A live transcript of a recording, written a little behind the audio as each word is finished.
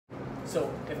So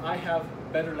if I have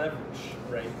better leverage,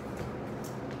 right?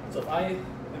 So if I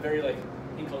am very like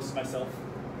close to myself,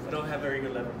 I don't have very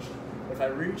good leverage. If I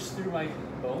reach through my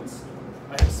bones,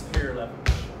 I have superior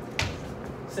leverage.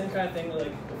 Same kind of thing like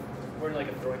if we're in like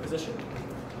a throwing position.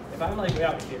 If I'm like way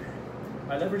out here,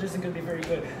 my leverage isn't going to be very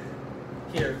good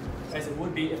here as it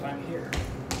would be if I'm here.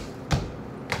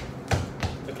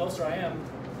 The closer I am,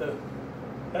 the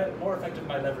more effective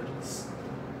my leverage is.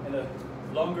 And the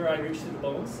longer I reach through the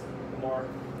bones, the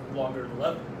longer the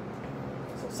lever.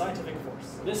 So scientific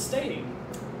force. This staining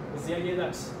is the idea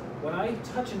that when I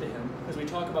touch into him, because we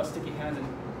talk about sticky hands and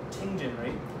tinging,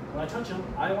 right? When I touch him,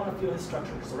 I want to feel his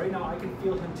structure. So right now I can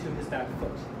feel him to his back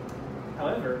foot.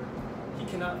 However, he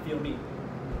cannot feel me.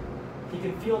 He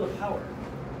can feel the power,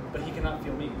 but he cannot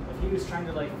feel me. If he was trying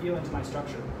to like feel into my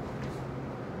structure,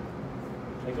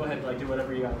 like go ahead, like do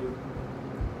whatever you gotta do.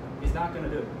 He's not gonna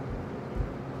do it.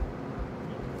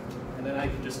 And then I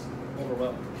can just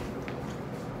overwhelm.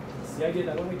 It's the idea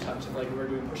that when we touch, like we're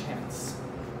doing push hands,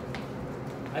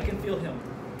 I can feel him.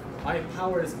 My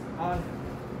power is on him.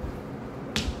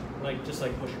 Like just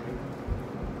like pushing me.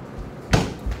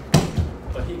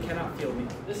 But he cannot feel me.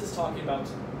 This is talking about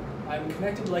I'm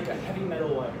connected like a heavy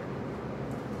metal wire.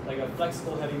 Like a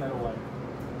flexible heavy metal wire.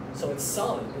 So it's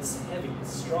solid, it's heavy,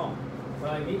 it's strong. When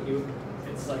I meet you,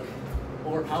 it's like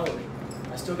overpowering.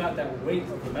 I still got that weight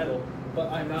of the metal,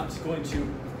 but I'm not going to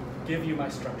give you my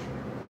structure.